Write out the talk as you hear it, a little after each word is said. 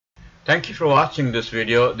Thank you for watching this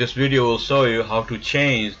video. This video will show you how to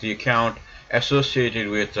change the account associated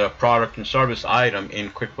with a product and service item in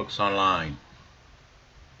QuickBooks Online.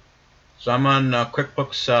 So I'm on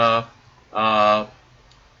QuickBooks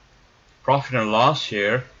profit and loss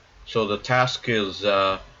here. So the task is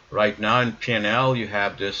right now in P&L you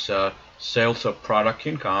have this sales of product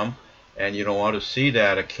income, and you don't want to see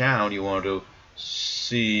that account. You want to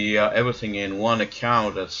see everything in one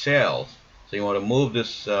account as sales. So you want to move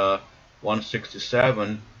this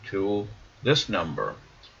 167 to this number.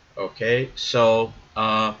 Okay, so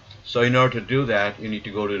in order to do that, you need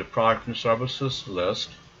to go to the product and services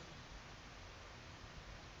list.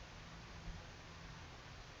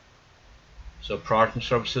 So product and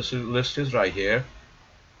services list is right here,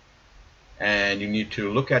 and you need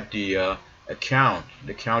to look at the account.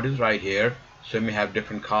 The account is right here. So you may have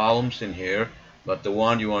different columns in here, but the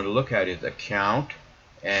one you want to look at is account.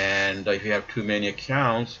 And if you have too many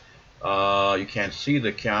accounts, you can't see the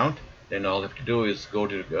account, then all you have to do is go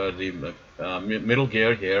to the middle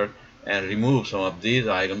gear here and remove some of these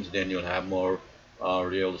items. Then you'll have more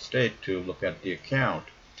real estate to look at the account.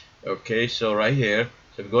 Okay, so right here,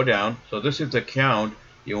 so go down. So this is the account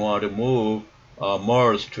you want to move,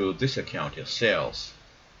 merge to this account here, sales.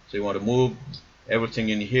 So you want to move everything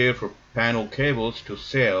in here for panel cables to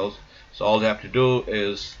sales. So all you have to do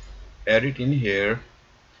is edit in here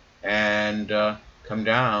and come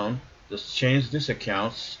down, just change this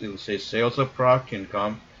account. It will say sales of product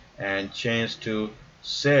income and change to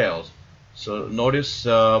sales. So notice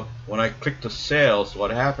when I click the sales,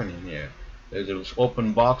 what happened in here? There's this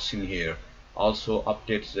open box in here. Also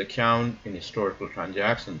updates the account in historical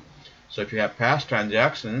transaction. So if you have past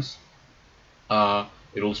transactions,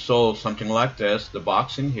 it will show something like this, the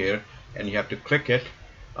box in here, and you have to click it.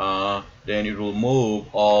 Then it will move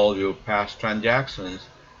all your past transactions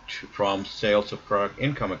from sales of product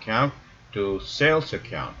income account to sales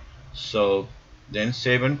account. So then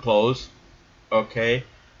save and close. Okay,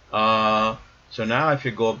 so now if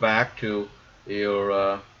you go back to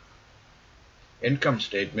your income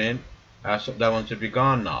statement, so that one should be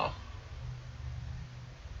gone now.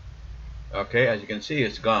 Okay, as you can see,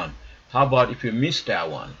 it's gone. How about if you missed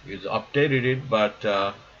that one? You updated it, but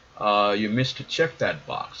you missed to check that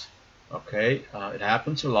box. Okay, it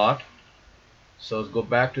happens a lot. So let's go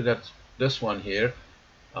back to this one here,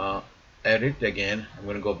 edit again. I'm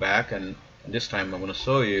going to go back, and this time I'm going to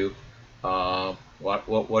show you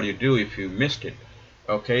what you do if you missed it.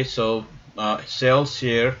 Okay, so sales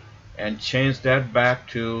here, and change that back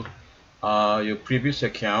to your previous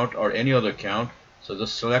account or any other account. So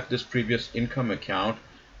just select this previous income account,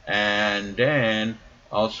 and then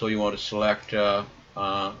also you want to select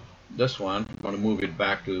this one. You want to move it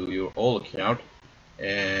back to your old account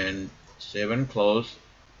and save and close.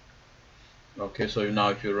 Okay, so now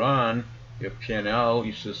if you run your P&L,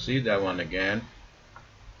 you should see that one again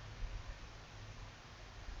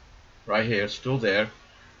right here, still there.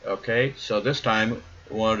 Okay, so this time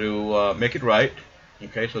you want to make it right.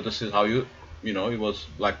 Okay, so this is how it was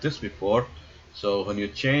like this before. So when you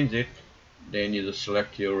change it, then you just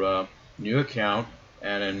select your new account,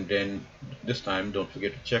 and then this time don't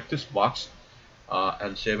forget to check this box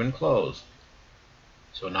and save and close.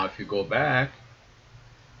 So now if you go back,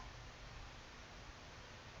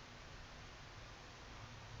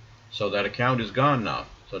 so that account is gone now.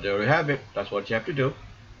 So there you have it. That's what you have to do.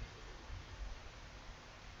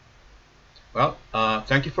 Well,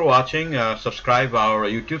 thank you for watching. Subscribe our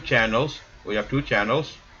YouTube channels. We have 2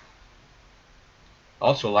 channels.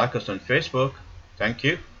 Also like us on Facebook. Thank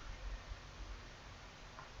you.